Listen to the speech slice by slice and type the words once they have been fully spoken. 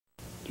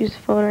use the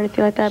phone or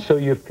anything like that. So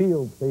you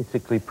feel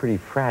basically pretty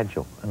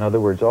fragile. In other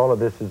words, all of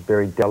this is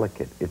very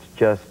delicate. It's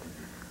just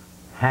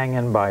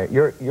hanging by,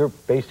 you're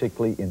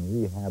basically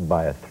in rehab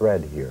by a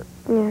thread here.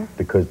 Yeah.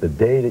 Because the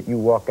day that you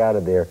walk out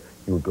of there,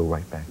 you would go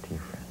right back to your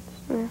friends.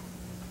 Yeah.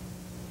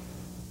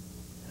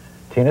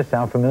 Tina,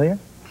 sound familiar?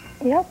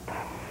 Yep.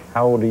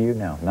 How old are you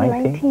now?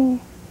 19?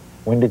 19.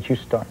 When did you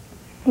start?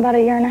 About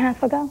 1.5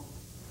 years ago.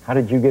 How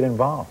did you get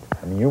involved?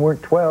 I mean, you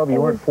weren't 12,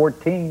 you weren't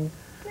 14.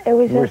 It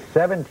was You were just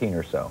 17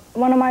 or so.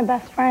 one of my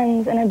best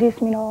friends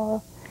introduced me to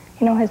all,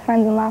 his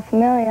friends in La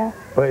Familia.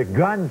 But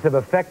guns have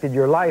affected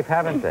your life,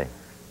 haven't they?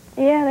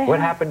 Yeah, they What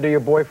have. happened to your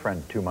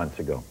boyfriend 2 months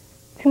ago?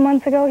 2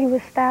 months ago, he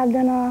was stabbed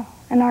in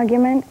an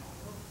argument,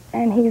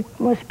 and he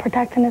was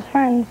protecting his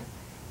friends.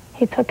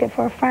 He took it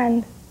for a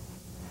friend,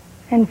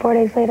 and 4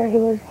 days later,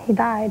 he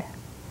died.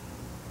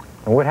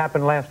 And what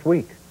happened last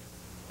week?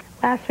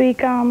 Last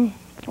week,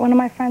 one of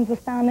my friends was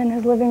found in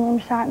his living room,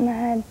 shot in the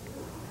head.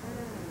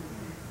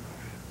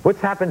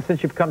 What's happened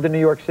since you've come to New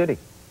York City?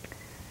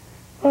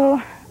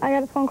 Well, I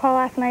got a phone call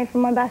last night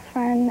from my best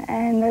friend,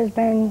 and there's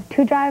been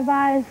 2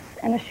 drive-bys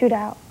and a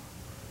shootout.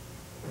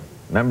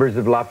 Members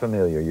of La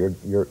Familia,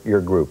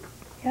 your group.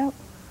 Yep.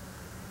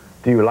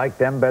 Do you like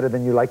them better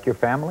than you like your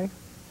family?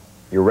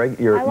 I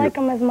like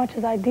them as much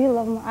as I do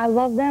love them. I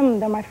love them.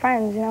 They're my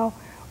friends,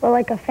 We're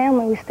like a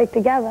family. We stick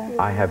together.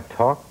 I have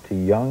talked to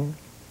young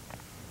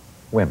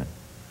women,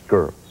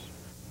 girls,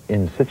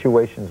 in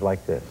situations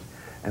like this.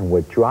 And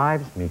what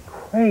drives me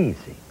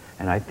crazy,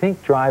 and I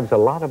think drives a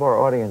lot of our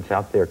audience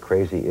out there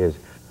crazy, is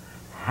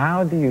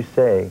how do you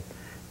say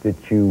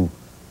that you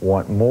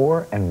want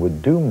more and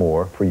would do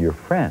more for your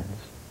friends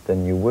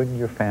than you would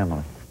your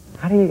family?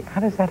 How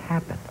does that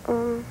happen?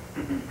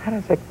 How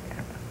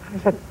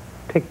does that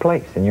take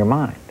place in your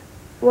mind?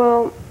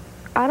 Well,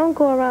 I don't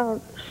go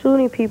around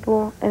shooting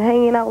people and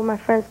hanging out with my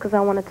friends because I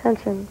want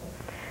attention.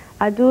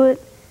 I do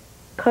it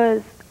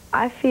because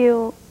I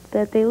feel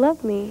that they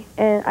love me,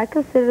 and I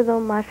consider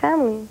them my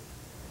family.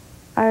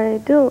 I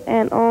do,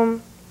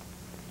 and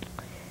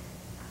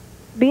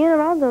being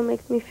around them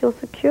makes me feel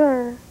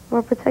secure,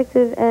 more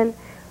protective, and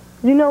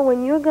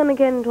when you're gonna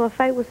get into a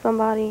fight with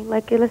somebody,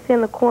 like let's say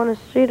in the corner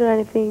street or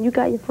anything, you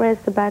got your friends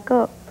to back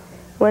up.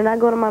 When I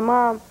go to my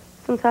mom,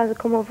 sometimes I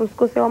come home from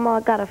school and say, "Oh,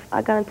 Mom,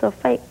 I got into a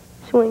fight."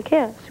 She wouldn't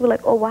care. She was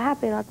like, "Oh, what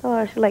happened?" I told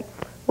her. She's like,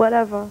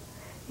 "Whatever."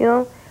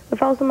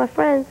 If I was with my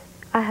friends,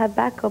 I have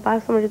backup. I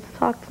have somebody to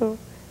talk to.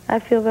 I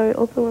feel very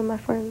open with my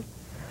friends.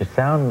 You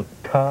sound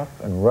tough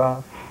and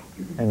rough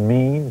and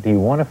mean. Do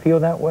you want to feel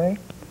that way?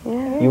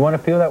 Yeah. You want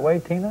to feel that way,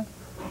 Tina?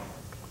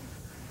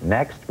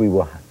 Next, we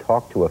will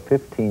talk to a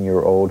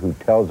 15-year-old who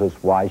tells us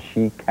why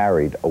she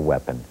carried a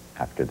weapon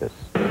after this.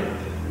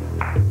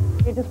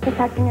 You're just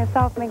protecting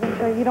yourself, making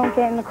sure you don't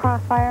get in the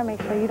crossfire,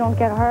 make sure you don't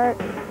get hurt.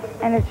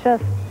 And it's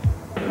just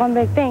one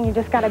big thing. You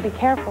just got to be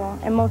careful,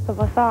 and most of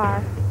us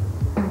are.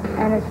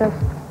 And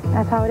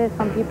that's how it is.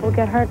 Some people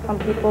get hurt, some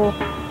people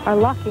are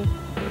lucky,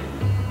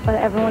 but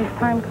everyone's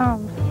time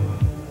comes.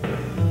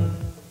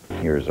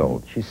 Years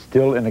old. She's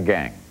still in a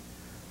gang.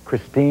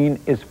 Christine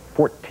is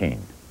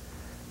 14.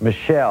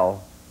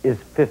 Michelle is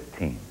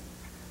 15.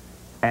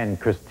 And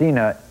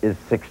Christina is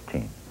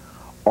 16.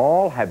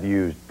 All have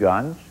used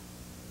guns,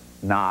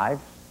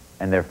 knives,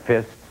 and their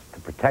fists to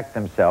protect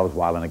themselves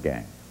while in a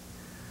gang.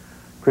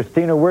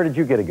 Christina, where did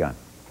you get a gun?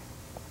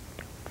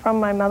 From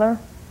my mother.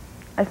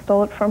 I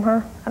stole it from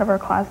her out of her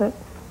closet.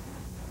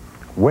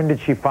 When did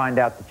she find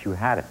out that you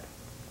had it?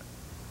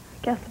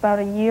 I guess about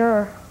a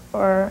year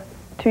or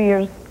 2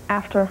 years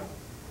after.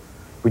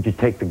 Would you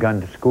take the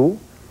gun to school?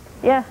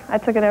 Yeah, I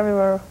took it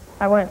everywhere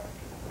I went.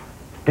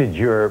 Did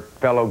your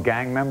fellow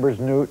gang members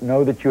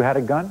know that you had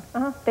a gun?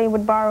 They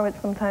would borrow it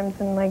sometimes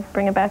and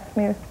bring it back to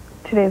me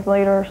 2 days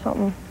later or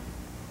something.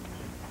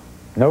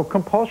 No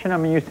compulsion? I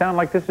mean, you sound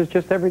like this is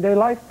just everyday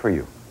life for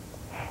you.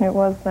 It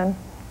was then.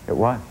 It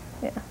was?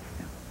 Yeah.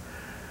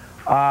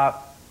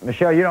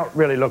 Michelle, you don't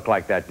really look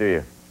like that, do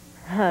you?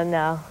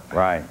 No.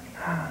 Right.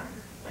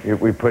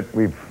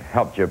 We've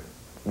helped you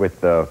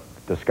with the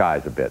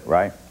disguise a bit,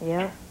 right?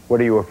 Yeah.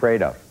 What are you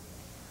afraid of?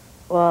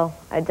 Well,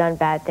 I've done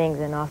bad things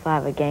and also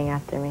have a gang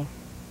after me.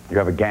 You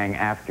have a gang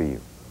after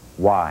you.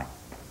 Why?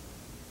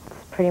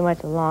 It's pretty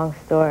much a long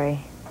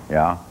story.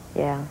 Yeah?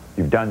 Yeah.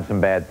 You've done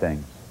some bad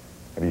things.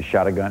 Have you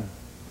shot a gun?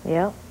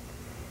 Yep.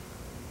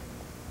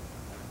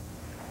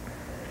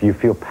 Do you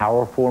feel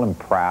powerful and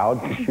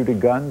proud to shoot a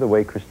gun the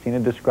way Christina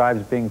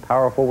describes being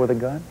powerful with a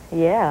gun?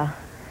 Yeah.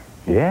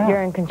 Yeah.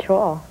 You're in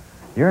control.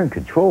 You're in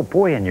control,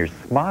 boy, and you're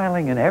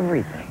smiling and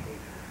everything.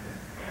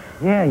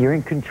 Yeah, you're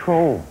in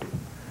control.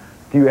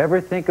 Do you ever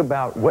think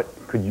about what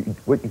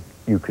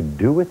you could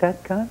do with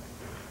that gun?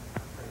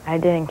 I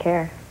didn't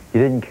care. You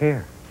didn't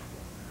care.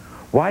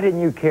 Why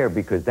didn't you care?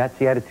 Because that's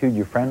the attitude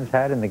your friends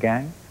had in the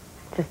gang?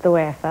 Just the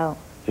way I felt.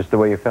 Just the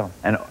way you felt.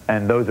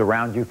 And those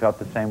around you felt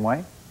the same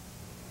way?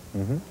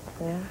 Mm-hmm.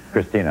 Yeah.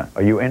 Christina,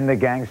 are you in the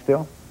gang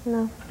still?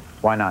 No.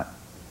 Why not?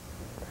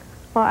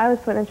 Well, I was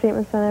put in a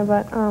treatment center,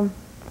 but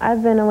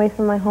I've been away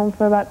from my home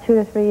for about 2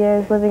 to 3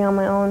 years, living on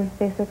my own,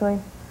 basically.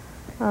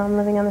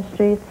 living on the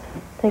streets,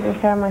 taking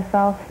care of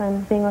myself,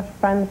 and being with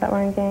friends that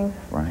were in gangs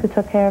who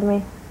took care of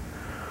me.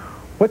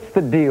 What's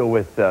the deal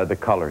with the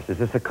colors? Is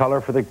this a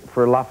color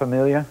for La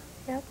Familia?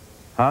 Yep.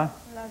 Huh?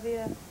 La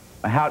Vida.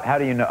 How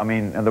do you know? I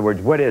mean, in other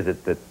words, what is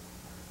it that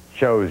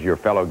shows your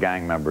fellow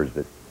gang members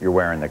that you're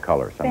wearing the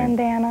colors?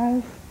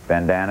 Bandanas.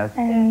 Bandanas?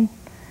 And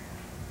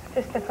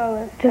Just the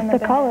colors. just the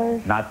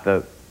colors. Not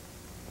the...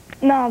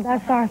 No,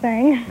 that's our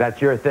thing.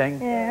 That's your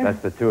thing? Yeah. That's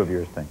the two of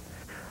yours thing.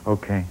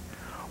 Okay.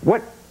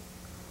 What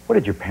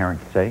did your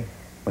parents say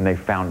when they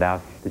found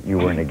out that you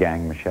were in a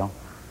gang, Michelle?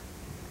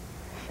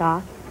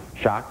 Shocked.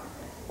 Shocked?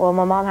 Well,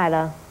 my mom had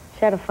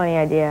a funny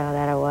idea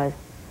that I was,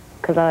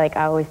 because I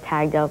always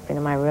tagged up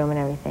into my room and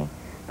everything,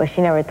 but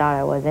she never thought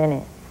I was in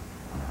it.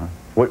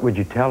 What would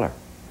you tell her?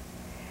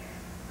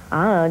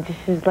 I don't know,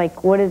 she was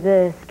like, what is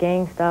this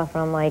gang stuff?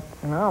 And I'm like,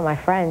 no, my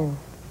friends.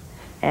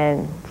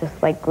 And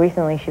just like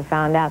recently she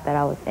found out that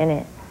I was in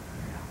it.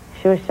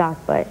 She was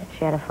shocked, but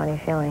she had a funny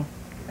feeling.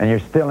 And you're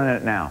still in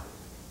it now.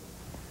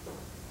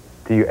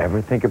 Do you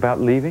ever think about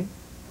leaving?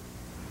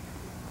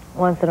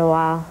 Once in a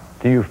while.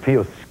 Do you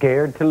feel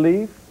scared to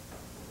leave?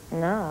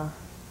 No.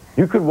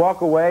 You could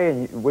walk away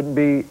and it wouldn't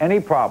be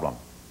any problem.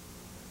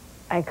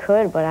 I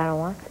could, but I don't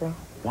want to.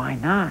 Why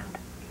not?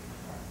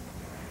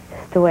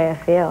 It's the way I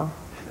feel.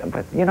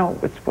 But, you know,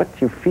 it's what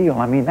you feel.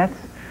 I mean, that's,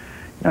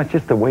 you know, it's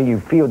just the way you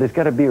feel. There's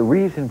got to be a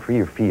reason for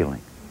your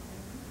feeling.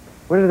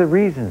 What are the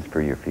reasons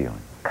for your feeling?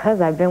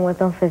 Because I've been with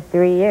them for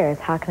 3 years.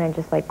 How can I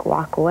just, like,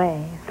 walk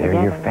away? They're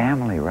your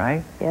family,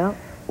 right? Yep.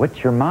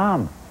 What's your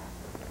mom?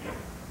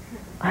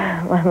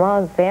 My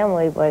mom's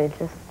family, but it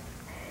just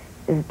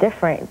is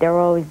different. They were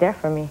always there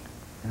for me.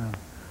 Yeah.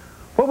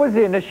 What was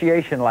the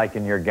initiation like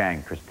in your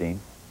gang,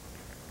 Christine?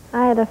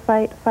 I had to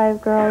fight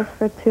 5 girls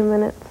for 2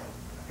 minutes.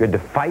 You had to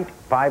fight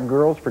 5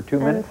 girls for 2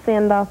 minutes? And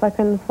stand off. I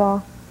couldn't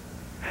fall.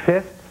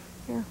 Fists?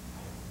 Yeah.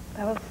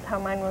 That was how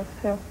mine was,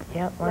 too.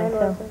 Yep, mine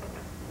too.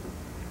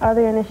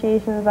 Other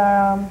initiations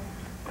are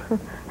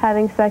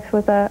having sex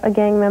with a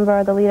gang member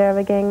or the leader of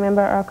a gang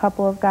member or a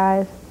couple of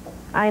guys.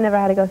 I never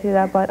had to go through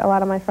that, but a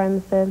lot of my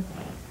friends did.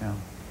 Yeah.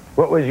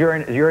 What was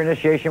your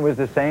initiation was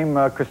the same,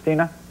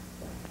 Christina?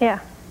 Yeah.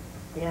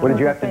 What did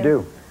you have to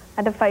do?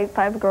 I had to fight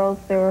 5 girls.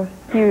 They were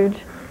huge,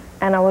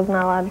 and I was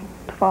not allowed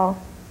to fall.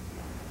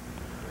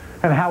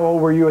 And how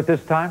old were you at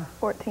this time?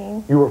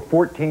 14. You were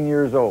 14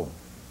 years old.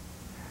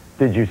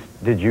 Did you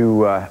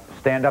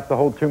stand up the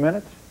whole 2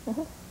 minutes?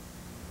 Mm-hmm.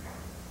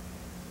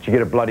 Did you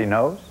get a bloody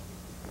nose?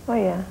 Oh,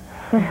 yeah.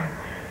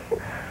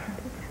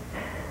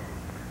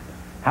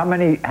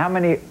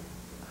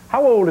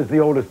 How old is the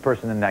oldest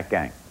person in that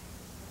gang?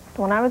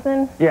 The one I was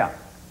in, Yeah.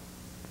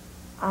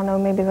 I don't know,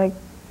 maybe like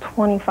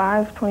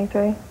 25,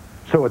 23.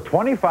 So a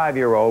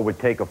 25-year-old would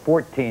take a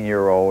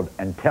 14-year-old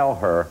and tell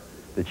her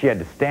that she had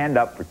to stand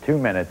up for 2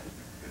 minutes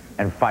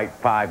and fight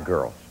 5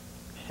 girls.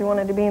 She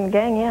wanted to be in the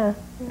gang, yeah.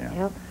 Yeah.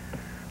 Yep.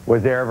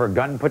 Was there ever a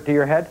gun put to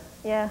your head?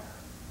 Yeah.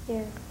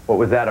 Yeah. What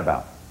was that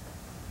about?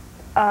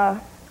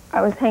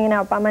 I was hanging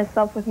out by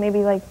myself with maybe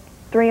like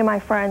 3 of my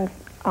friends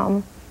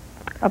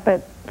up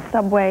at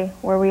Subway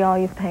where we all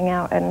used to hang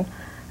out, and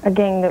a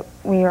gang that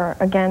we were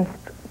against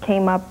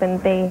came up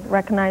and they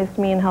recognized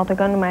me and held a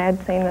gun to my head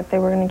saying that they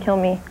were going to kill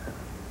me.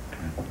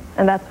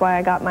 And that's why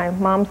I got my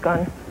mom's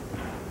gun.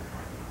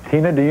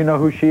 Tina, do you know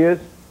who she is?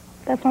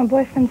 That's my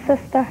boyfriend's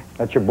sister.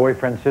 That's your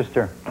boyfriend's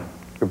sister.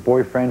 Your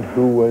boyfriend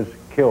who was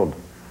killed.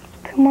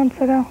 2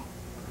 months ago.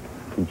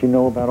 Did you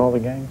know about all the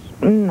gangs?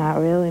 Not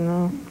really,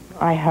 no.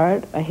 I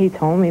heard, he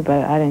told me,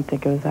 but I didn't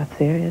think it was that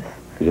serious.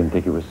 You didn't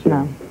think it was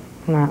serious?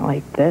 No, not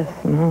like this,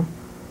 no.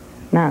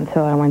 Not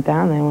until I went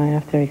down there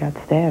after he got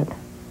stabbed.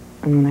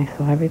 And then I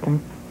saw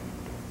everything.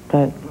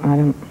 But I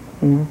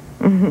don't, know.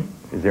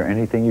 Is there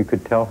anything you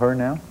could tell her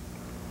now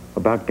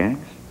about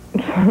gangs?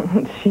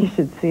 She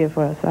should see it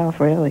for herself,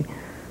 really.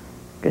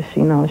 Because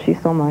she knows, she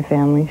saw my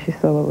family, she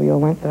saw what we all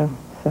went through.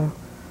 So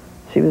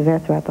she was there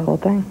throughout the whole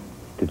thing.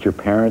 Did your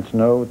parents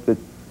know that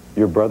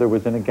your brother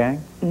was in a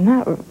gang?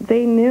 No,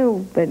 they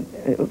knew, but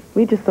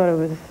we just thought it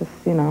was just,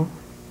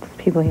 just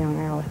people he hung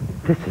out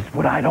with. This is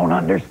what I don't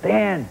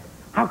understand.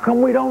 How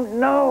come we don't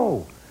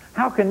know?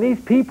 How can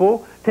these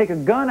people take a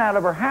gun out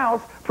of her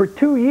house for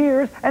 2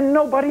 years and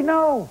nobody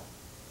know?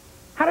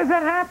 How does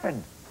that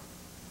happen?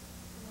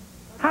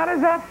 How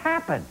does that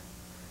happen?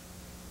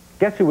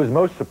 Guess who was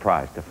most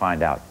surprised to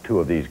find out 2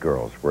 of these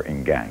girls were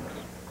in gangs?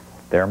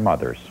 Their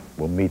mothers.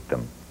 We'll meet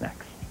them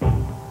next.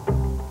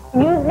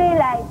 Usually,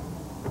 like,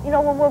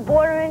 when we're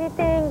bored or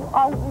anything,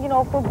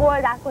 if we're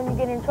bored, that's when you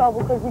get in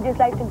trouble because we just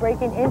like to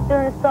break in instant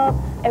and stuff.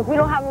 If we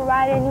don't have a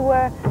ride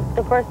anywhere,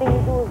 the first thing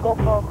we do is go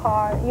for a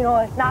car.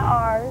 It's not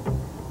ours.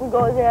 We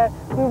go there.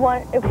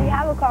 If we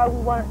have a car,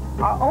 we want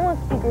our own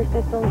speaker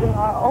systems and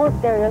our own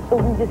stereo, so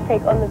we just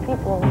take other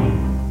people's.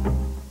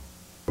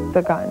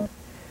 The gun.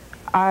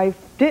 I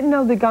didn't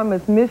know the gun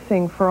was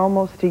missing for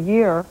almost a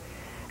year.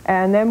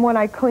 And then when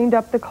I cleaned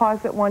up the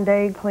closet one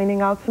day,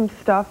 cleaning out some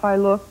stuff, I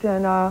looked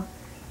and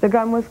the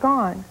gun was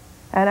gone.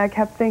 And I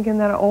kept thinking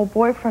that an old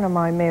boyfriend of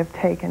mine may have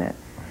taken it.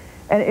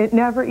 And it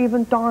never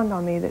even dawned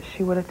on me that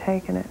she would have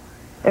taken it.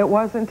 It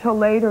wasn't until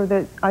later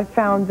that I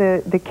found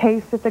the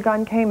case that the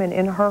gun came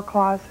in her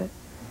closet.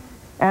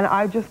 And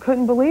I just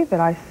couldn't believe it.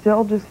 I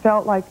still just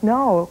felt like,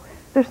 no,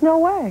 there's no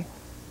way.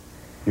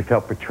 You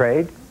felt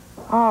betrayed?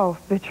 Oh,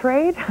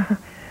 betrayed?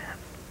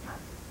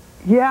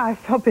 Yeah, I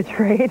felt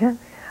betrayed.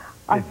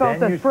 I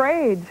felt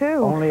afraid, too.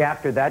 Only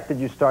after that did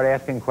you start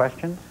asking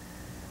questions?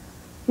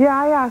 Yeah,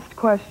 I asked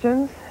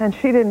questions, and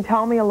she didn't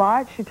tell me a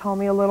lot. She told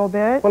me a little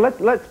bit. Well,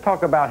 let's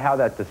talk about how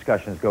that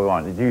discussions go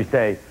on. Did you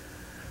say,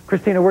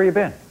 Christina, where you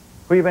been?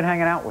 Who you been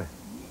hanging out with?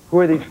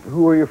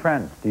 Who are your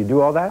friends? Do you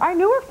do all that? I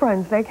knew her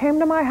friends. They came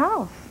to my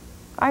house.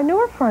 I knew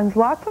her friends.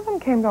 Lots of them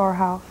came to our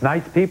house.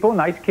 Nice people,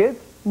 nice kids?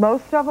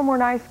 Most of them were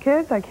nice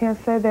kids. I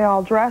can't say they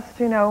all dressed,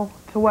 you know,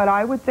 to what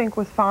I would think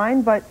was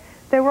fine, but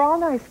they were all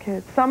nice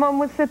kids. Some of them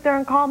would sit there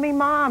and call me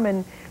Mom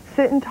and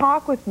sit and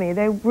talk with me.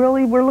 They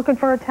really were looking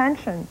for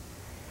attention.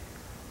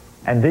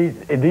 And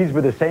these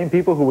were the same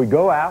people who would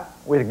go out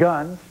with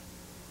guns,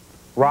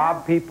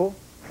 rob people,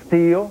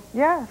 steal,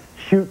 yes,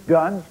 shoot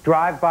guns,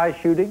 drive-by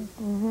shooting?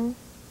 Mm-hmm.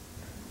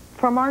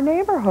 From our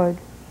neighborhood,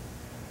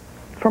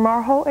 from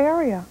our whole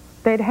area.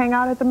 They'd hang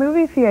out at the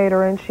movie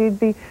theater, and she'd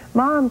be,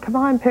 Mom, come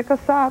on, pick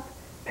us up.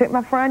 Pick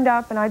my friend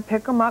up, and I'd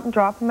pick them up and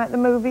drop them at the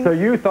movies. So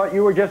you thought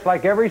you were just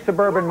like every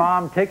suburban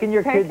mom, taking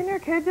your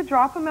kid to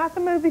drop them at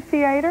the movie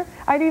theater.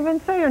 I'd even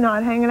say, you're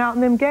not hanging out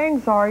in them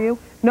gangs, are you?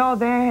 No,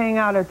 they hang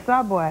out at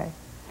Subway.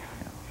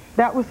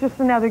 That was just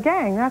another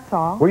gang, that's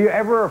all. Were you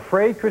ever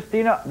afraid,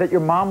 Christina, that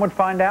your mom would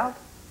find out?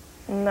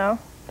 No,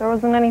 there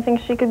wasn't anything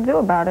she could do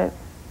about it.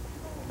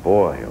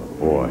 Boy, oh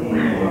boy.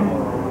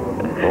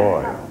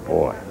 Boy, oh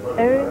boy.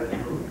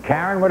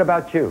 Karen, what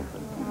about you?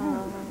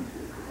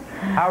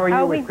 How are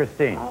you with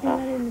Christine?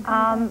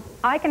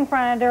 I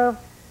confronted her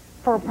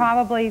for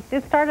probably,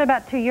 it started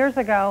about 2 years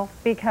ago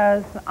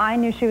because I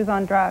knew she was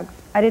on drugs.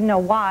 I didn't know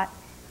what,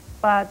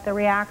 but the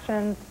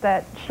reactions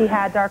that she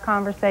had to our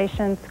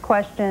conversations,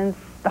 questions,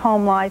 the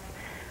home life.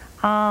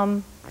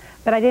 But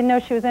I didn't know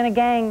she was in a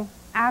gang,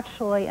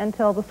 actually,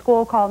 until the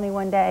school called me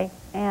one day.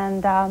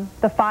 And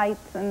the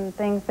fights and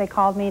things, they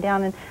called me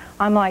down, and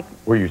I'm like,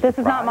 this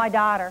is not my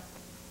daughter.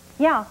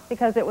 Yeah,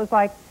 because it was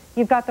like,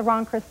 you've got the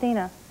wrong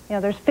Christina. You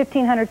know, there's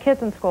 1,500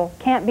 kids in school.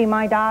 Can't be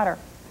my daughter.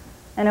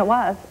 And it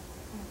was.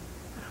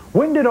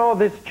 When did all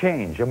this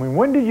change? I mean,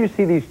 when did you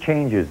see these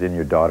changes in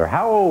your daughter?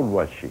 How old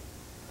was she?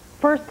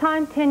 First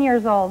time, 10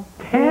 years old.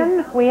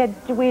 10?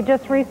 We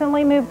just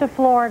recently moved to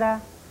Florida,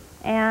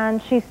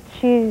 and she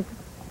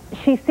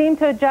seemed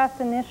to adjust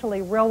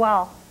initially real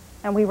well,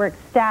 and we were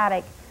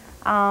ecstatic.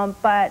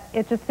 But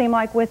it just seemed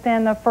like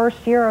within the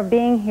first year of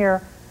being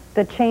here,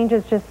 the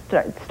changes just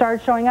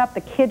started showing up.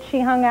 The kids she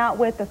hung out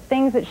with, the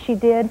things that she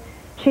did.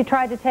 She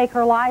tried to take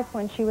her life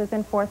when she was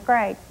in 4th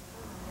grade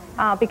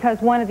because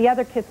one of the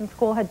other kids in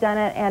school had done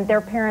it, and their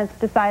parents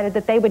decided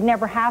that they would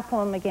never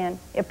hassle them again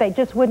if they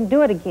just wouldn't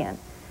do it again.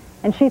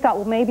 And she thought,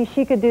 well, maybe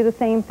she could do the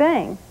same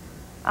thing.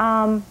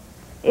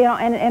 You know,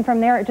 and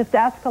from there it just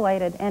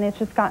escalated, and it's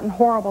just gotten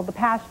horrible. The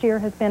past year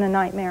has been a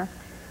nightmare.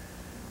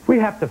 We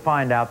have to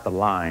find out the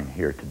line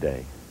here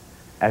today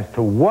as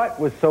to what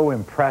was so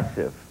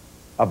impressive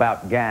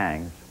about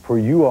gangs for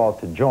you all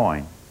to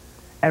join,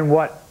 and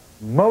what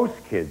most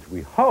kids,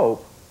 we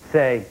hope,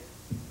 say,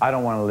 I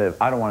don't want to live,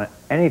 I don't want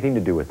anything to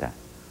do with that.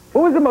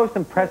 What was the most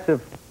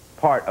impressive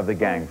part of the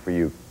gang for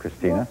you,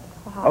 Christina?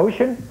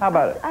 Ocean? How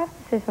about it? I have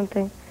to say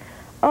something.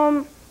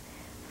 Some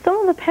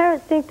of the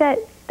parents think that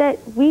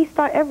we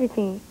start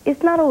everything.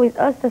 It's not always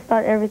us that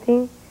start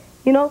everything.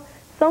 You know,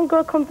 some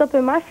girl comes up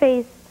in my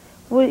face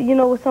with, you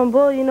know, with some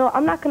bull, you know,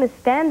 I'm not going to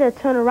stand there,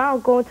 turn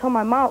around, go and tell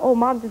my mom, oh,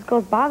 Mom, this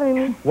girl's bothering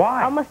me.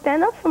 Why? I'm going to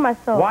stand up for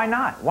myself. Why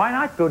not? Why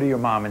not go to your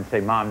mom and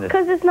say, Mom, this...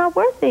 Because it's not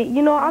worth it.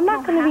 You know, I'm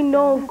not going to be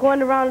known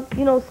going around,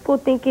 you know, school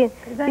thinking,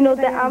 you know,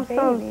 that I'm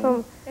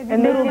some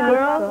little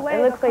girl.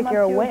 It looks like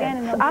you're a witch.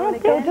 I don't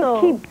think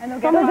so.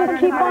 They'll just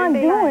keep on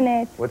doing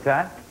it. What's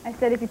that? I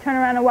said if you turn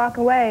around and walk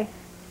away,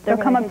 they'll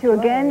come up to you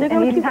again,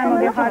 and each time it'll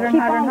get harder and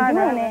harder and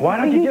harder. Why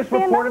don't you just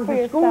report them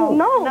to school?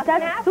 No,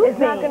 that's stupid.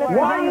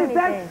 Why is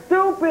that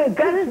stupid?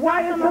 That's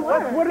why it's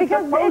what it's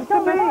supposed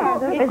to be.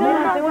 It's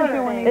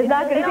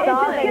not going to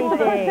solve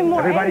anything.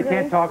 Everybody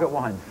can't talk at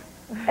once.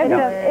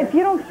 If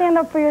you don't stand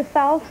up for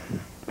yourself,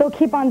 they'll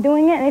keep on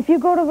doing it. And if you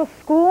go to the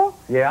school,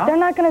 they're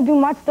not going to do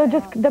much.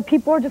 The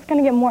people are just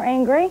going to get more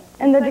angry,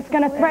 and they're just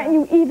going to threaten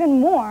you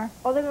even more.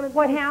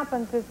 What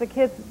happens is the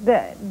kids,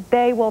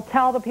 they will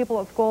tell the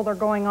people at school they're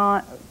going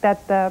on,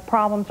 that the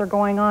problems are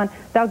going on.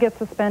 They'll get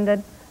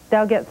suspended.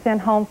 They'll get sent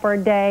home for a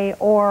day.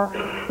 Or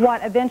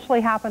what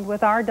eventually happened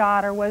with our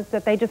daughter was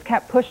that they just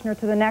kept pushing her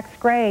to the next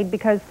grade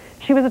because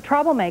she was a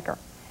troublemaker.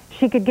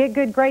 She could get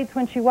good grades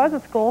when she was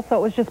at school, so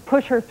it was just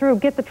push her through,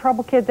 get the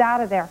trouble kids out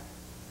of there.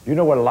 You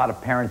know what a lot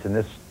of parents in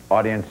this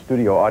audience,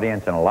 studio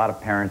audience, and a lot of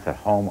parents at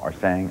home are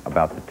saying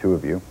about the two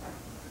of you?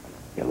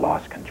 You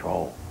lost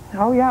control.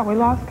 Oh, yeah, we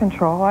lost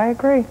control. I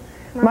agree.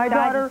 My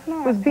daughter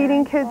was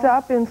beating kids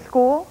up in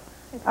school.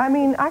 I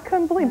mean, I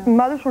couldn't believe it.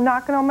 Mothers were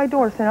knocking on my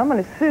door saying, I'm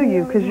going to sue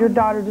you because your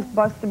daughter just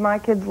busted my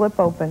kid's lip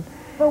open.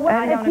 But what,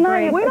 And it's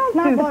not, we don't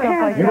do stuff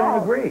like You that.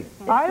 don't agree?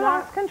 I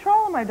lost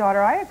control of my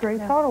daughter. I agree,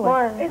 totally.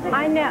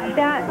 I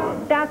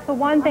know that's the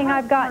one thing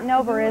I've gotten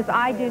over is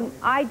I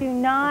do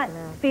not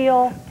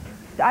feel,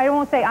 I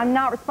won't say I'm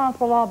not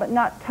responsible at all, but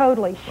not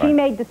totally. She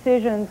made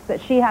decisions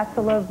that she has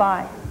to live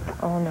by.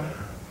 Oh, no.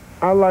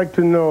 I'd like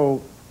to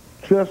know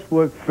just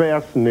what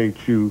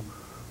fascinates you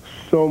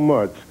so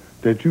much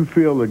that you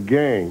feel the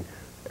gang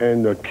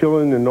and the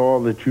killing and all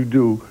that you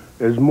do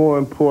is more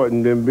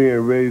important than being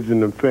raised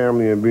in a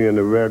family and being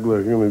a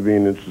regular human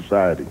being in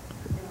society.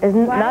 There's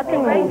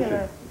nothing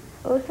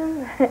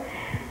Ocean?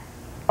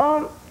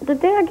 The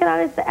thing I get out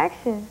is the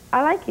action.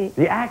 I like it.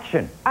 The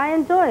action. I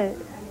enjoy it.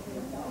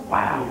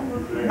 Wow.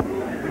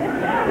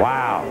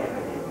 Wow.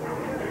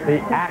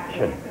 The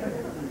action.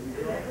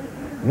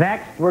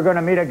 Next, we're going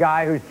to meet a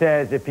guy who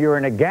says, if you're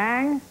in a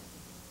gang,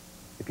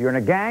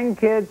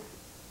 kids,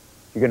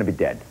 you're going to be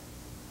dead.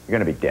 You're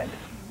going to be dead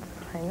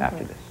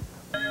after this.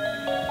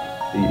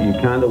 You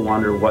kind of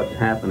wonder what's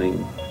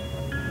happening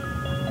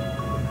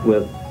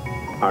with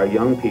our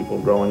young people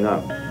growing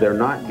up. They're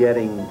not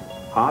getting,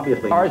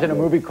 obviously... Stars in a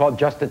movie called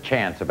Just a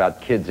Chance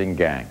about kids in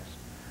gangs.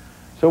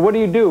 So what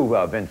do you do,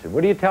 Vincent?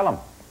 What do you tell them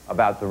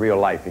about the real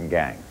life in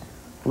gangs?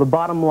 Well, the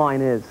bottom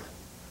line is,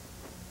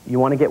 you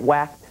want to get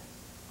whacked?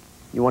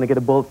 You want to get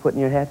a bullet put in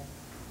your head?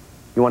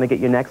 You want to get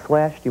your neck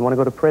slashed? You want to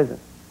go to prison?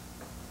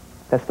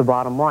 That's the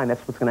bottom line.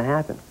 That's what's going to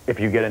happen.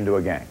 If you get into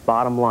a gang?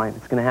 Bottom line.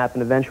 It's going to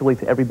happen eventually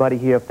to everybody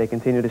here if they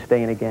continue to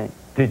stay in a gang.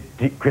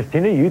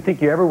 Christina, you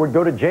think you ever would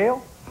go to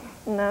jail?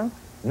 No.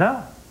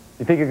 No?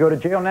 You think you'd go to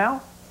jail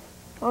now?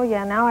 Oh,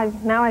 yeah,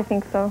 now I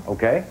think so.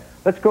 Okay.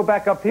 Let's go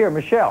back up here.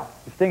 Michelle,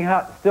 you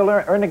still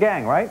are in the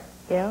gang, right?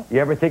 Yeah. You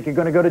ever think you're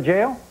going to go to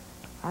jail?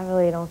 I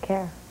really don't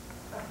care.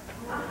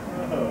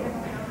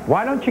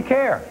 Why don't you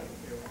care?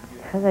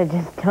 Because I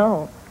just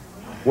don't.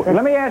 Well,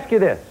 let me ask you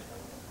this.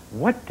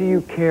 What do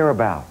you care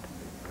about?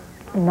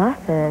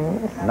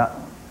 Nothing.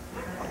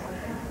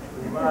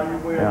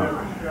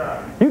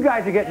 Yeah. You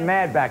guys are getting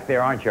mad back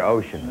there, aren't you,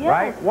 Ocean? Yes.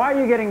 Right? Why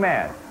are you getting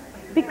mad?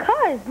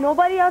 Because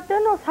nobody out there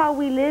knows how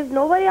we live.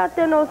 Nobody out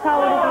there knows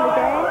how it is in the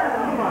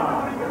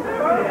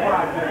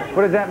gang.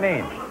 What does that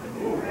mean?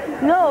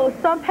 No,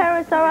 some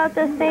parents are out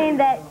there saying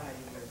that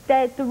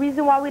the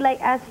reason why we like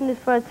asking is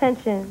for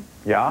attention.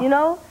 Yeah? You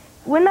know?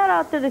 We're not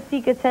out there to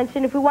seek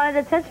attention. If we wanted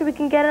attention, we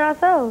can get it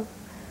ourselves.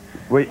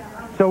 Wait,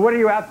 so what are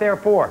you out there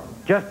for?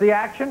 Just the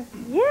action?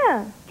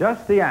 Yeah.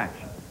 Just the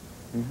action.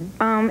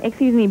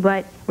 Excuse me,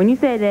 but when you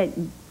said that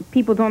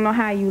people don't know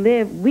how you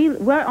live,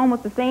 we're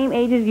almost the same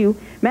age as you.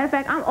 Matter of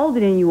fact, I'm older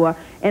than you are,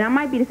 and I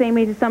might be the same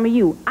age as some of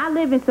you. I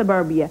live in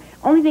suburbia.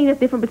 Only thing that's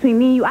different between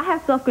me and you, I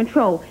have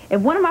self-control.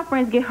 If one of my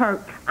friends get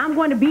hurt, I'm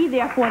going to be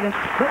there for them,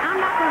 but I'm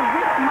not going to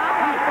risk my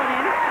life for them.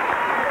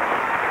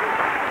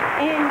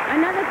 And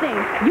another thing,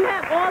 you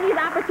have all these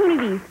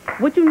opportunities.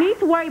 What you need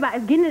to worry about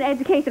is getting an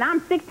education. I'm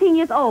 16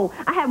 years old.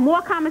 I have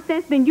more common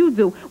sense than you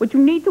do. What you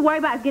need to worry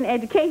about is getting an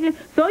education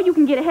so you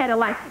can get ahead of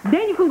life.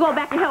 Then you can go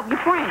back and help your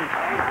friends.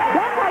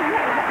 That's why you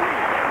have to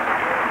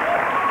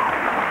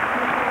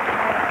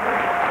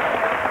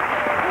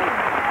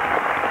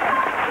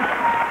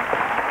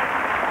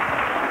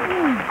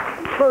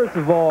First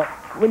of all,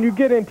 when you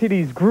get into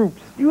these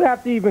groups, you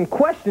have to even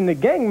question the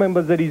gang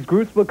members of these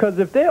groups, because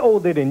if they're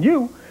older than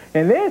you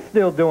and they're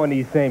still doing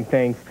these same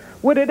things,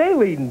 what are they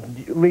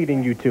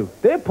leading you to?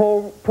 They're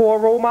poor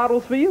role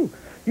models for you.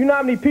 You know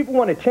how many people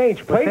want to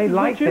change places But they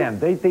like with you? them.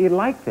 They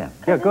like them.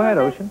 Yeah, go ahead,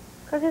 Ocean.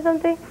 Can I say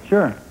something?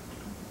 Sure.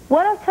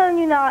 What I'm telling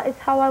you now is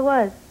how I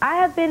was. I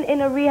have been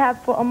in a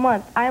rehab for a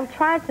month. I am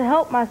trying to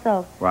help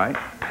myself. Right.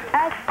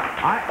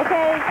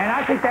 Okay. And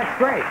I think that's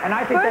great. And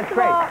I think First that's of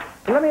great. all-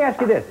 So let me ask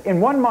you this. In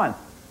 1 month,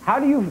 how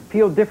do you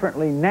feel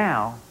differently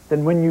now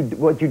than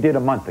what you did a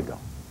month ago?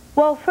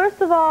 Well, first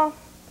of all,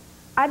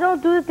 I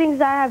don't do the things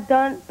that I have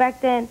done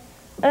back then.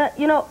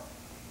 You know,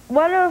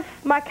 one of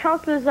my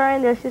counselors are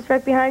in there. She's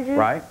right behind you.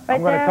 Right. I'm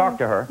going to there, talk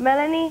to her.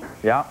 Melanie.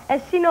 Yeah.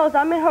 And she knows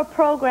I'm in her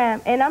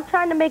program, and I'm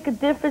trying to make a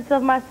difference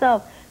of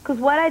myself. Because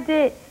what I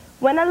did,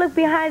 when I look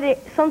behind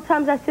it,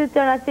 sometimes I sit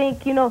there and I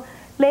think, you know,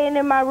 laying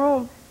in my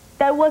room,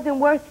 that wasn't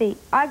worth it.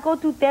 I go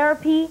through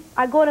therapy.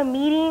 I go to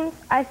meetings.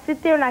 I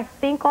sit there and I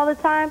think all the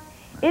time.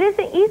 It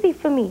isn't easy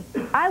for me.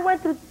 I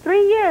went through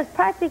 3 years,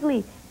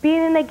 practically,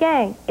 being in a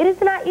gang. It is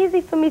not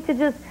easy for me to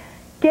just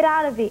get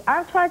out of it.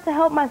 I'm trying to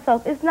help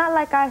myself. It's not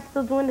like I'm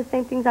still doing the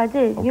same things I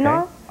did, you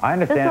know? I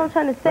understand. That's what I'm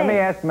trying to say. Let me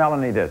ask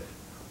Melanie this.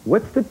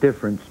 What's the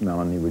difference,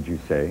 Melanie, would you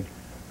say,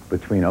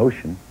 between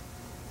Ocean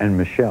and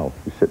Michelle,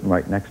 who's sitting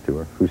right next to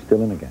her, who's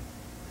still in the gang?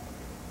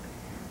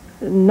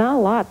 Not a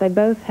lot. They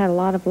both had a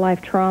lot of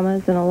life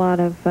traumas and a lot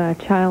of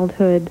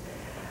childhood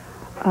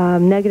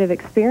negative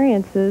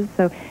experiences.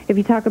 So if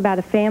you talk about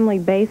a family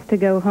base to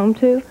go home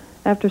to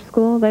after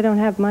school, they don't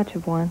have much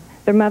of one.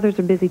 Their mothers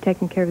are busy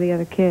taking care of the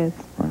other kids.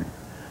 Right.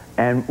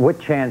 And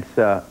what chance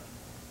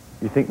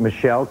you think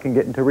Michelle can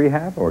get into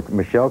rehab, or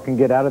Michelle can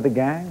get out of the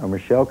gang, or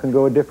Michelle can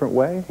go a different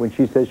way when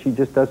she says she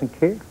just doesn't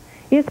care?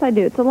 Yes, I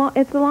do. It's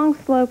a long,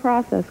 slow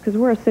process, because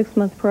we're a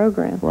 6-month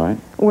program Right.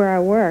 where I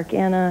work,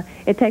 and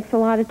it takes a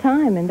lot of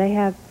time. And they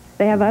have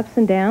they have ups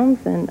and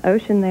downs, and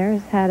Ocean there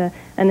has had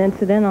an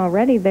incident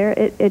already there.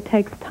 It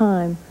takes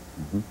time.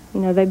 You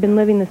know, they've been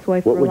living this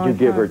way for a long time. What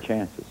would you give her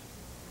chances?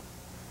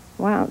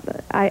 Wow,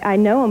 I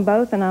know them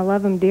both, and I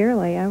love them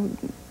dearly.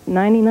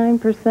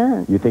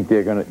 99%. You think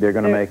they're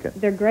gonna make it?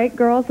 They're great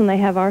girls, and they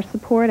have our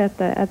support at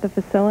the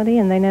facility,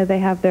 and they know they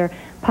have their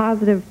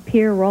positive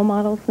peer role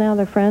models now,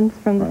 their friends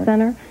from the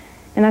center,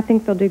 and I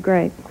think they'll do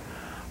great.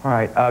 All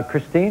right,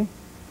 Christine,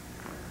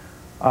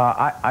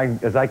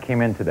 as I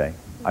came in today,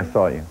 I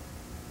saw you.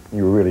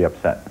 You were really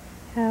upset.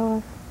 Yeah, I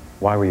was.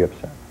 Why were you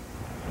upset?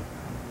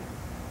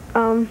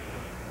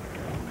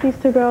 These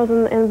two girls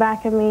in the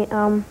back of me,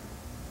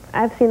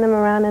 I've seen them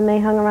around, and they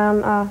hang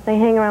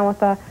around with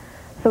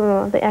some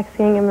of the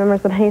ex-gang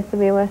members that I used to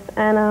be with.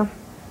 And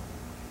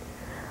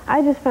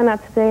I just found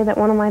out today that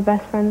one of my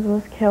best friends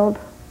was killed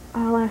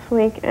last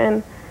week,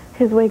 and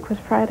his wake was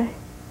Friday.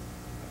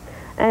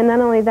 And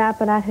not only that,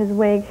 but at his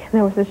wake,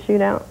 there was a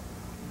shootout.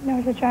 There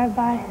was a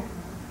drive-by.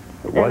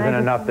 It wasn't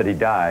enough that he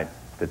died,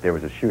 that there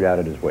was a shootout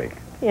at his wake.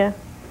 Yeah.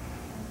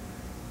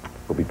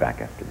 We'll be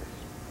back after this.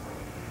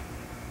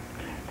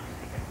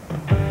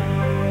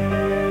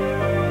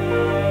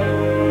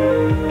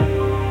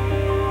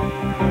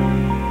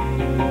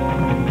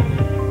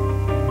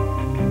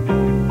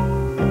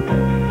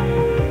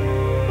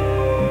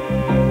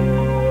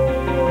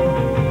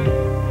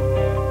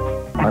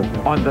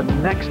 On the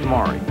next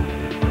Maury.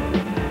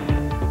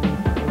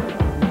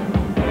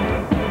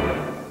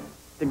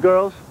 The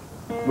girls,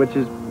 which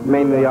is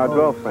mainly our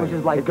girlfriends. Which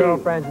is like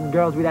girlfriends and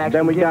girls we'd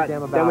actually give a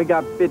damn about. Then we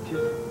got bitches.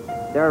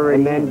 They're already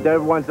and then they're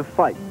the ones to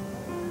fight.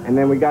 And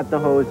then we got the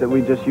hoes that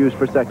we just use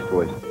for sex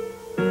toys.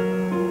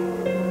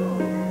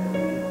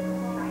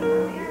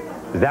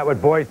 Is that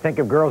what boys think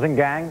of girls in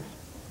gangs?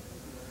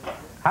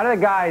 How do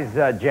the guys,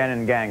 Jen,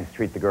 in gangs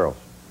treat the girls?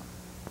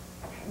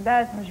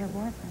 That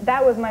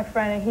was my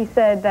friend, and he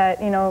said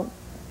that, you know,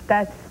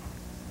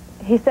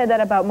 he said that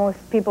about most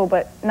people,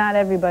 but not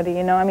everybody,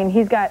 you know. I mean,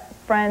 he's got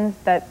friends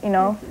that, you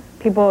know,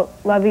 people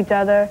love each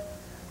other.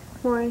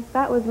 Maury,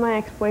 that was my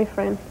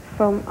ex-boyfriend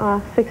from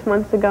 6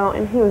 months ago,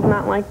 and he was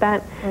not like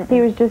that.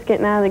 He was just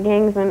getting out of the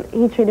gangs, and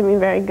he treated me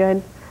very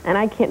good. And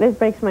I can't, this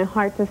breaks my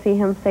heart to see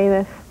him say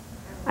this.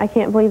 I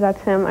can't believe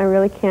that's him. I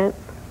really can't.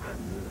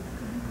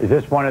 Is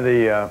this one of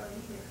the,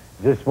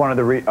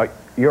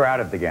 you're out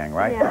of the gang,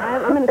 right?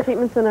 Yeah, I'm in a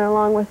treatment center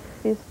along with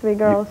these three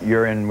girls.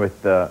 You're in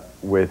with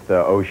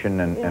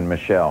Ocean and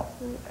Michelle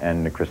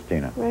and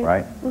Christina,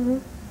 right? Mm-hmm.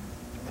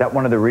 Is that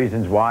one of the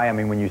reasons why? I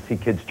mean, when you see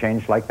kids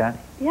change like that?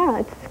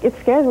 Yeah, it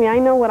scares me. I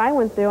know what I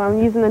went through.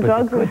 I'm using the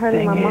drugs and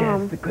hurting my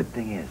mom. The good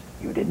thing is,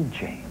 you didn't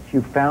change.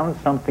 You found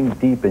something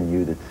deep in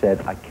you that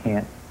said, I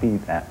can't be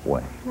that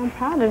way. I'm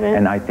proud of it.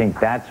 And I think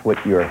that's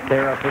what your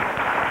therapists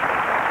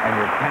and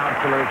your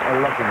counselors are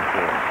looking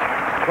for.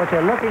 What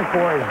they're looking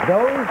for is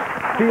those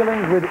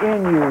feelings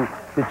within you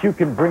that you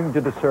can bring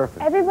to the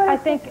surface. I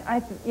think,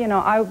 you know,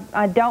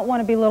 I don't want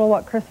to belittle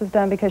what Chris has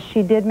done because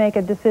she did make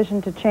a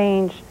decision to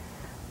change,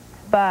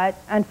 but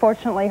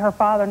unfortunately her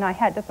father and I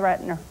had to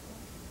threaten her.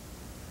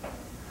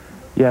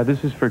 Yeah,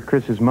 this is for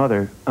Chris's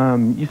mother.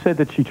 You said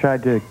that she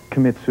tried to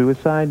commit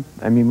suicide.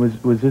 I mean,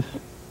 was this...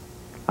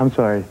 I'm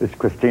sorry. It's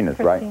Christina's,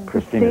 right?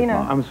 Christina's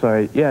mom. I'm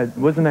sorry. Yeah,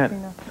 wasn't that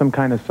some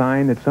kind of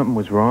sign that something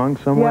was wrong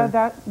somewhere?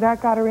 Yeah,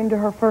 that got her into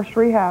her first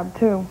rehab,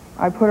 too.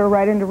 I put her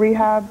right into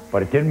rehab.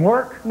 But it didn't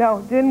work? No,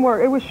 it didn't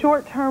work. It was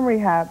short-term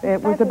rehab.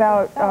 It was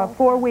about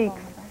 4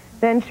 weeks.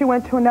 Then she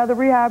went to another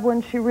rehab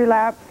when she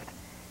relapsed,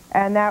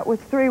 and that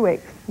was 3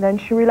 weeks. Then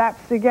she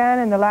relapsed again,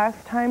 and the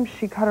last time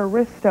she cut her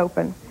wrist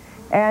open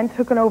and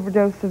took an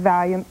overdose of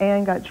Valium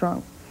and got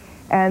drunk.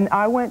 And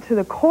I went to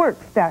the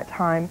courts that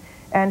time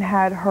and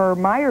had her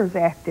Myers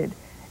acted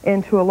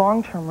into a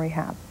long-term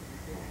rehab.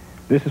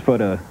 This is for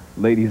the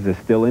ladies that's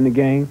still in the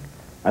gang.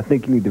 I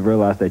think you need to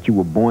realize that you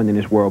were born in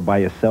this world by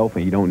yourself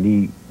and you don't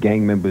need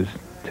gang members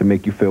to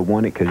make you feel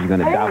wanted because you're going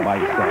to die by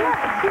yourself.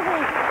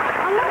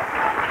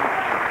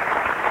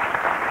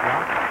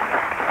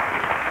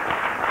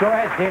 Go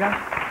ahead, Tina.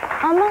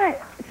 I'm not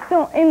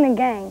still in the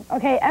gang,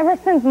 okay? Ever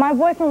since my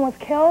boyfriend was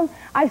killed,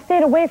 I've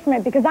stayed away from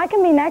it because I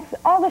can be next.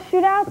 All the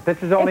shootouts. But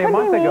this is only a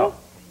month ago.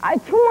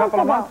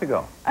 2 months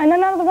ago. And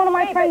another one of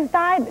my friends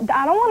died.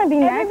 I don't want to be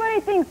next. Everybody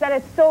thinks that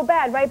it's so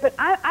bad, right? But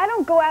I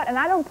don't go out and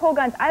I don't pull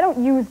guns. I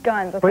don't use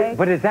guns, okay?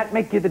 But does that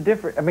make you the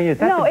different? I mean, is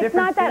that the difference? No, it's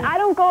not that. I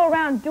don't go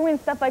around doing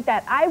stuff like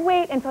that. I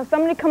wait until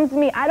somebody comes to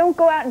me. I don't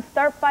go out and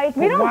start fights.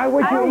 Why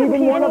would you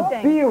even want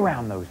to be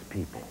around those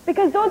people?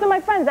 Because those are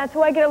my friends. That's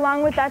who I get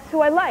along with. That's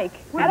who I like.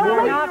 I don't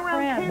like not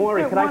friends.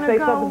 Maury, can I say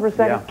something for a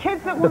second? Yeah.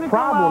 Kids that the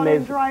problem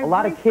is a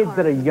lot of kids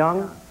that are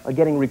young are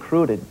getting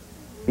recruited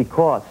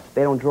because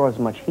they don't draw as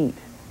much heat.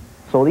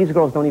 So these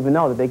girls don't even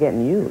know that they're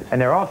getting used.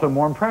 And they're also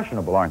more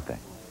impressionable, aren't they?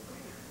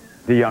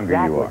 The younger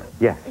you are.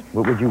 Yes.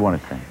 What would you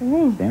want to say?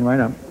 Stand right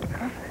up.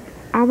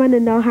 I want to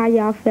know how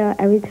y'all feel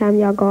every time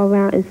y'all go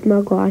around and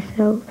smuggle or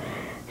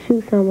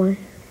shoot someone.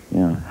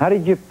 Yeah. How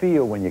did you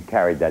feel when you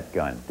carried that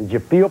gun? Did you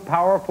feel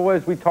powerful,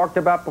 as we talked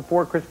about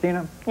before,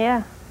 Christina?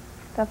 Yeah,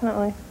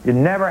 definitely. You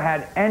never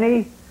had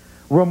any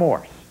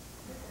remorse?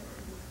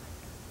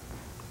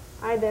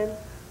 I did.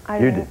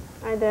 You did?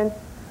 I did.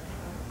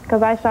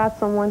 Because I shot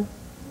someone.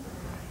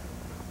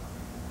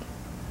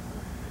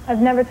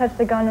 I've never touched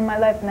a gun in my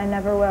life, and I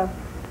never will.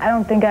 I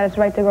don't think that it's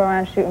right to go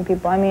around shooting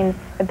people. I mean,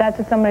 if that's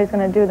what somebody's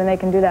going to do, then they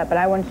can do that, but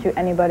I wouldn't shoot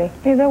anybody.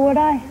 Neither would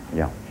I.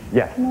 Yeah.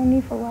 Yes. No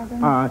need for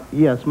weapons.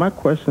 Yes, my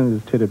question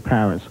is to the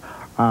parents.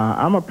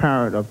 I'm a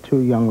parent of two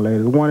young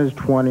ladies. One is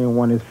 20 and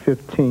one is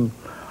 15.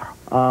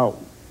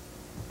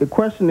 The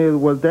question is,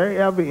 was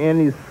there ever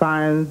any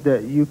signs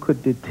that you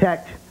could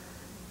detect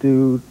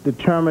to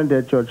determine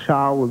that your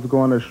child was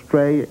going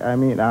astray? I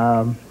mean,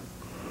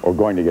 or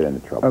going to get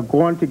into trouble.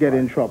 Going to get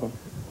in trouble.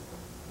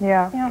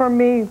 Yeah, for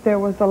me, there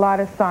was a lot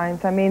of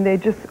signs. I mean, they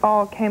just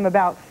all came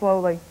about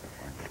slowly.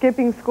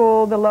 Skipping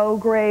school, the low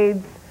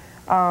grades,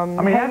 I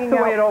mean, that's the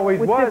way it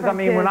always was. I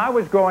mean, when I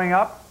was growing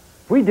up,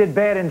 if we did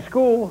bad in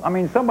school, I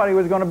mean, somebody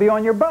was going to be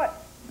on your butt.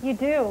 You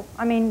do.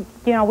 I mean,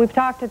 you know, we've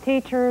talked to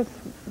teachers.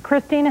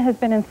 Christina has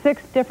been in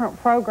 6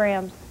 different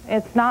programs.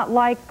 It's not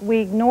like we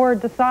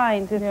ignored the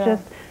signs. It's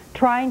just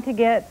trying to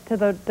get to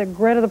the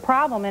grit of the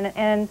problem.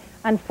 And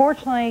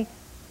unfortunately,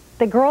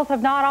 the girls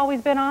have not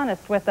always been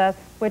honest with us,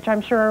 which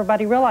I'm sure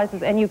everybody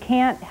realizes. And you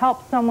can't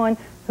help someone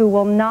who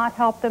will not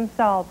help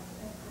themselves.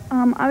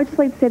 I would just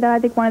like to say that I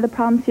think one of the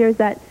problems here is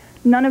that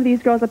none of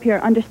these girls up here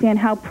understand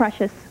how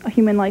precious a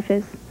human life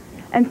is.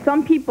 And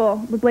some people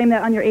would blame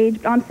that on your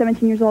age, but I'm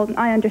 17 years old and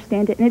I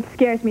understand it, and it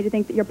scares me to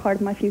think that you're part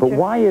of my future. But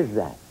why is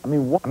that? I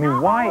mean,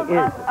 why is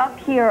us up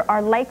here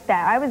are like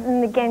that. I was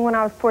in the gang when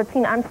I was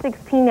 14. I'm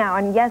 16 now,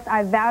 and yes,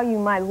 I value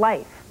my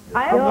life.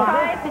 I'm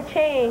trying to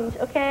change,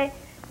 okay?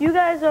 You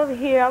guys over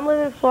here, I'm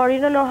living in Florida.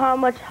 You don't know how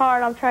much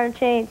hard I'm trying to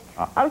change.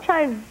 I'm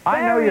trying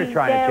I know you're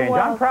trying to change.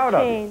 I'm proud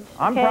of you.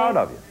 I'm proud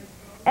of you.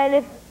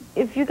 And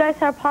if you guys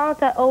have problems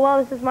that, oh,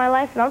 well, this is my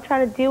life, and I'm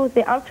trying to deal with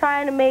it. I'm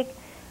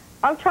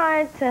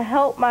trying to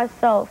help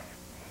myself,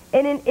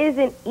 and it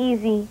isn't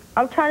easy.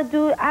 I'm trying to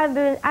do it. I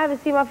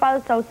haven't seen my father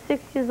since I was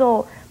 6 years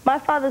old. My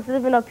father's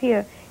living up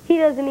here. He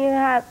doesn't even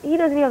have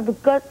the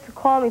guts to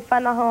call me,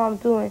 find out how I'm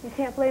doing. You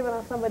can't blame it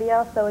on somebody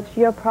else, though. It's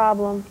your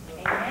problem.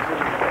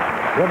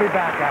 We'll be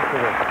back after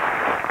this.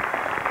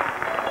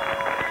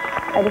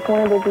 I just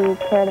wanted to be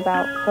cared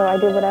about, so I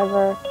did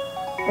whatever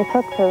it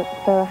took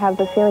to have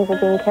the feelings of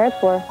being cared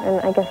for,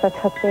 and I guess that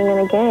took being in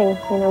a gang,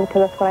 you know,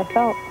 because that's what I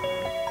felt.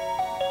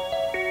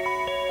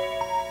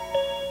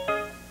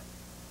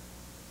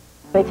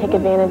 They take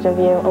advantage of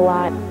you a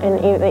lot, and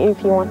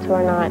if you want to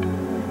or not.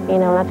 You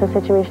know, that's a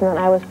situation that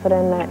I was put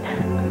in that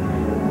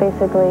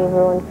basically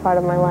ruined part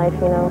of my life,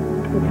 you know,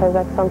 because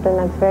that's something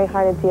that's very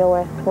hard to deal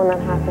with when that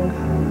happens.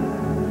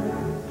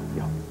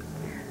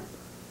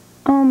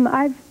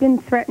 I've been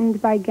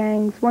threatened by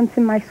gangs once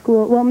in my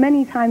school. Well,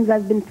 many times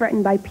I've been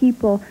threatened by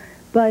people,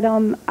 but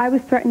I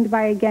was threatened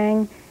by a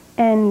gang,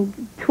 and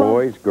 12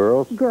 boys,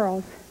 girls?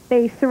 Girls.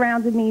 They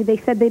surrounded me. They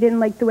said they didn't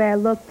like the way I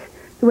looked,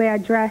 the way I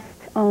dressed.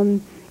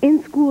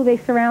 In school, they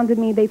surrounded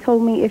me. They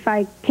told me if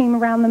I came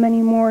around them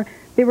anymore,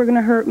 they were going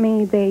to hurt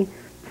me. They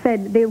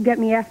said they would get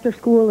me after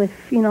school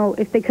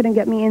if they couldn't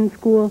get me in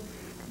school,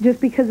 just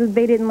because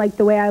they didn't like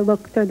the way I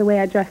looked or the way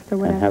I dressed or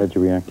whatever. And how did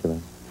you react to that?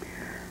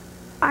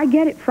 I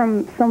get it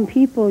from some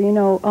people, you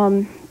know,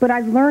 but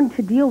I've learned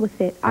to deal with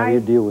it. How do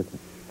you deal with it?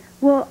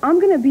 Well, I'm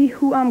going to be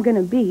who I'm going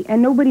to be,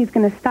 and nobody's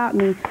going to stop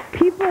me.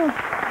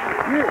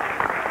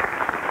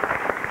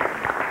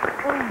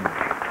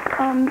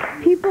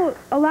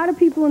 A lot of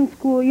people in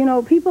school, you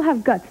know, people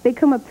have guts. They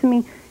come up to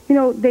me, you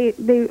know,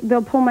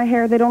 they'll pull my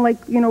hair. They don't like,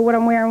 you know, what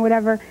I'm wearing,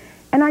 whatever.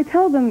 And I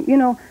tell them,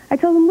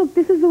 look,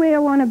 this is the way I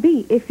want to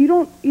be. If you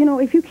don't, you know,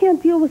 if you can't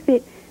deal with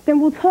it,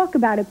 then we'll talk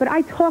about it. But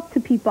I talk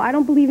to people. I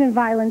don't believe in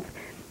violence.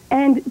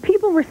 And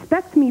people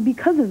respect me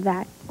because of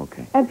that.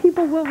 Okay. And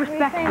people will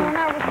respect me. We're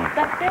not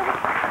respected?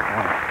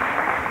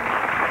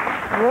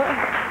 What?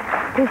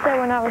 Who said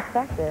we're not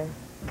respected?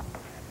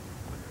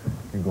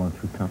 You're going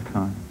through tough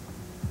times.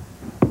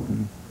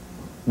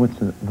 What's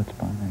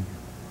bothering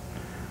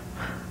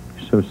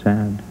you? You're so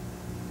sad.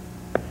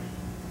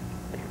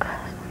 Because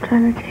I'm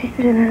trying to change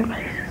and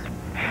everybody's just...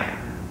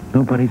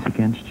 Nobody's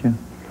against you.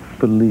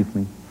 Believe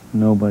me,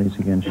 nobody's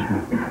against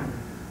you.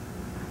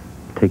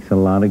 It takes a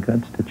lot of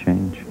guts to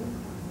change.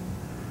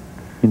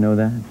 You know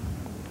that? It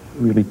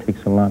really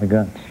takes a lot of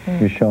guts.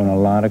 You're showing a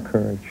lot of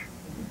courage.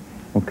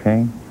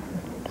 Okay?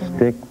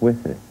 Stick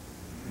with it.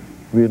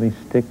 Really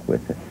stick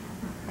with it.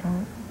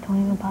 Don't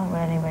even bother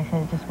what anybody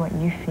says, just what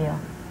you feel.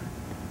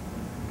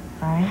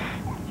 All right?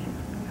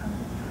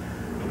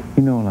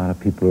 You know a lot of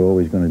people are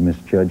always going to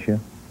misjudge you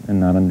and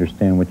not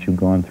understand what you've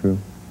gone through.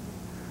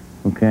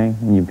 Okay?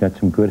 And you've got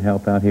some good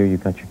help out here.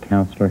 You've got your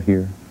counselor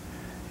here.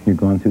 You're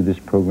going through this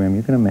program.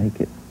 You're going to make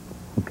it.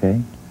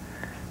 Okay?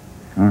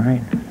 All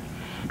right?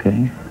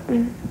 Okay?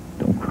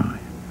 Don't cry.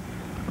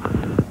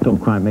 Don't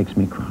cry. It makes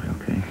me cry,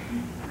 okay?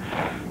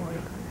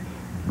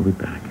 We'll be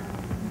back.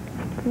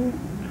 All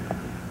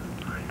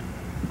right.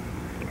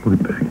 We'll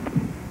be back.